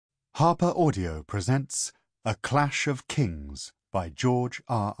Harper Audio presents A Clash of Kings by George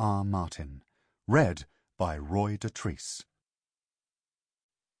R.R. Martin, read by Roy Dotrice.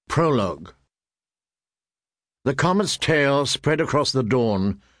 Prologue. The comet's tail spread across the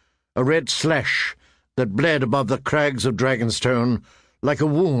dawn, a red slash that bled above the crags of Dragonstone like a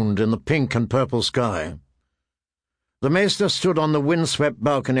wound in the pink and purple sky. The maester stood on the wind-swept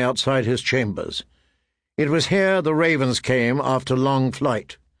balcony outside his chambers. It was here the ravens came after long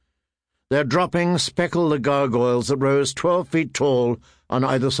flight. Their dropping speckled the gargoyles that rose 12 feet tall on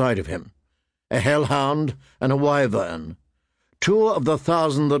either side of him, a hellhound and a wyvern, 2 of the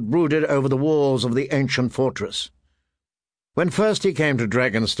 1,000 that brooded over the walls of the ancient fortress. When first he came to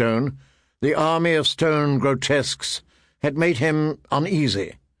Dragonstone, the army of stone grotesques had made him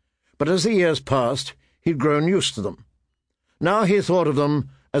uneasy, but as the years passed, he'd grown used to them. Now he thought of them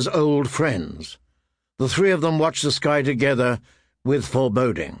as old friends. The 3 of them watched the sky together with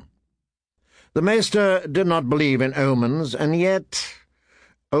foreboding. The maester did not believe in omens, and yet,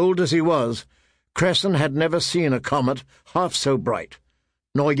 old as he was, Cresson had never seen a comet half so bright,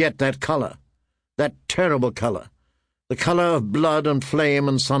 nor yet that colour, that terrible colour, the colour of blood and flame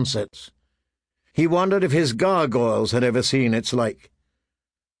and sunsets. He wondered if his gargoyles had ever seen its like.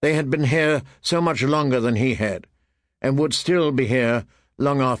 They had been here so much longer than he had, and would still be here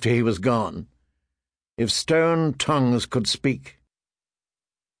long after he was gone. If stone tongues could speak.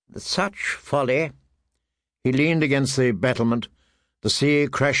 Such folly! He leaned against the battlement, the sea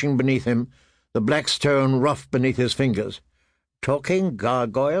crashing beneath him, the black stone rough beneath his fingers. Talking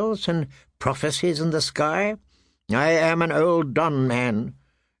gargoyles and prophecies in the sky? I am an old done man,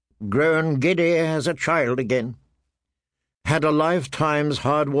 grown giddy as a child again. Had a lifetime's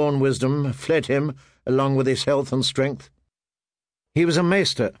hard-worn wisdom fled him along with his health and strength? He was a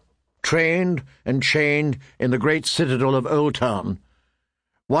maester, trained and chained in the great citadel of Old Town.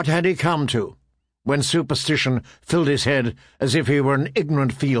 What had he come to, when superstition filled his head as if he were an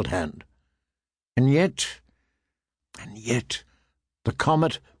ignorant field hand? And yet, the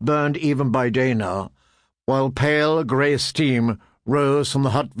comet burned even by day now, while pale grey steam rose from the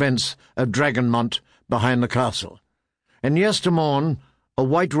hot vents of Dragonmont behind the castle. And yestermorn a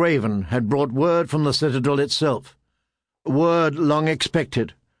white raven had brought word from the citadel itself, word long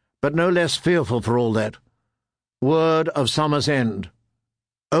expected, but no less fearful for all that, word of summer's end.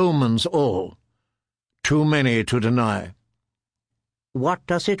 Omens all, too many to deny. What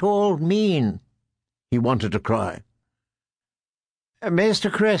does it all mean? He wanted to cry. Master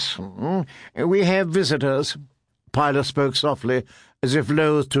Cresson, we have visitors. Pilot spoke softly, as if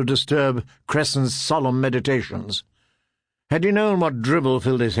loath to disturb Cresson's solemn meditations. Had he known what dribble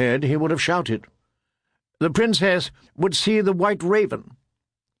filled his head, he would have shouted. The princess would see the white raven.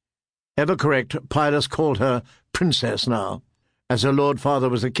 Ever correct, Pilot called her princess now, as her lord father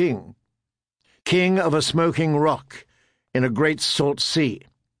was a king of a smoking rock in a great salt sea,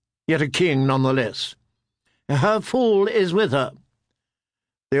 yet a king none the less. Her fool is with her.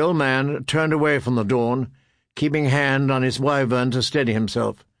 The old man turned away from the dawn, keeping hand on his wyvern to steady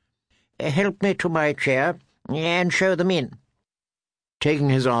himself. Help me to my chair, and show them in. Taking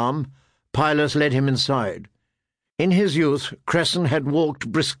his arm, Pilot led him inside. In his youth, Cresson had walked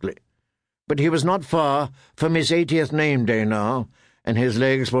briskly, but he was not far from his 80th name day now, and his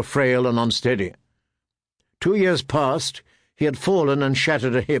legs were frail and unsteady. 2 years past, he had fallen and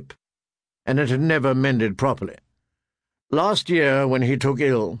shattered a hip, and it had never mended properly. Last year, when he took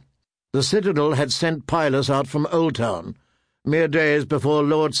ill, the citadel had sent Pilot out from Old Town, mere days before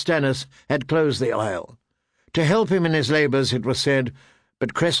Lord Stannis had closed the isle, to help him in his labours, it was said,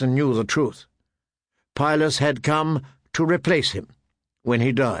 but Cresson knew the truth. Pilot had come to replace him when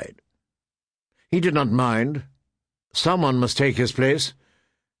he died. He did not mind. Someone must take his place,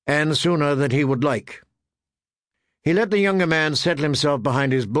 and sooner than he would like. He let the younger man settle himself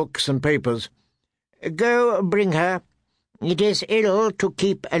behind his books and papers. Go bring her. It is ill to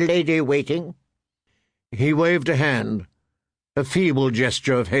keep a lady waiting. He waved a hand, a feeble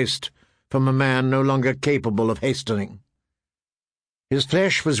gesture of haste from a man no longer capable of hastening. His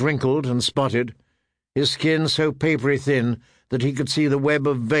flesh was wrinkled and spotted, his skin so papery thin that he could see the web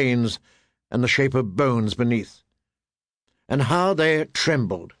of veins and the shape of bones beneath. And how they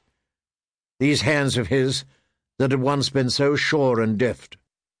trembled, these hands of his that had once been so sure and deft.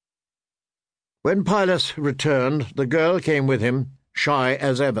 When Pilot returned, the girl came with him, shy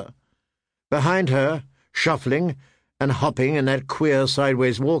as ever. Behind her, shuffling and hopping in that queer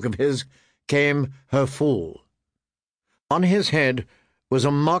sideways walk of his, came her fool. On his head was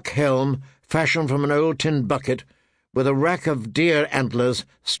a mock helm fashioned from an old tin bucket, with a rack of deer antlers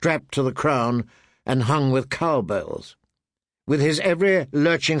strapped to the crown and hung with cowbells. With his every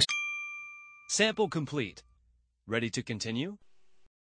lurching Sample complete. Ready to continue?